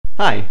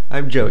Hi,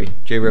 I'm Joey,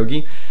 J.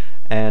 Rogi,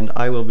 and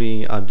I will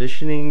be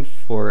auditioning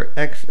for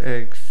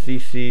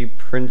XXCC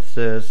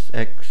Princess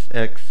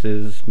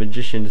XX's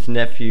Magician's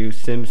Nephew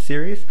Sim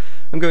series.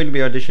 I'm going to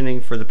be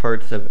auditioning for the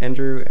parts of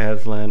Andrew,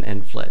 Aslan,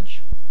 and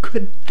Fledge.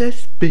 Could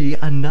this be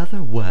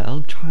another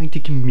world trying to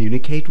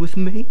communicate with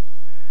me?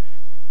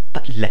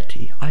 But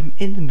Letty, I'm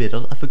in the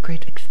middle of a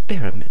great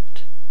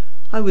experiment.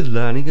 I was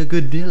learning a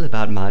good deal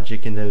about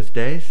magic in those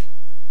days.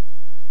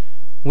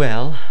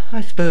 Well,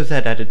 I suppose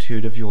that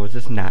attitude of yours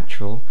is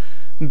natural,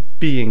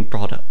 being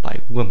brought up by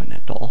women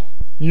and all.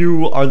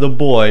 You are the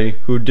boy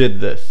who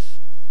did this.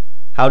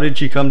 How did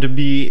she come to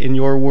be in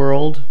your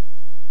world?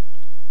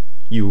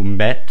 You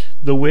met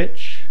the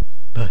witch?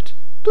 But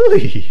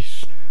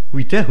please,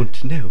 we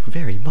don't know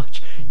very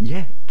much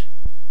yet.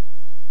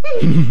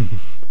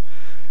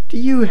 Do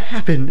you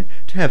happen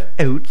to have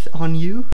oats on you?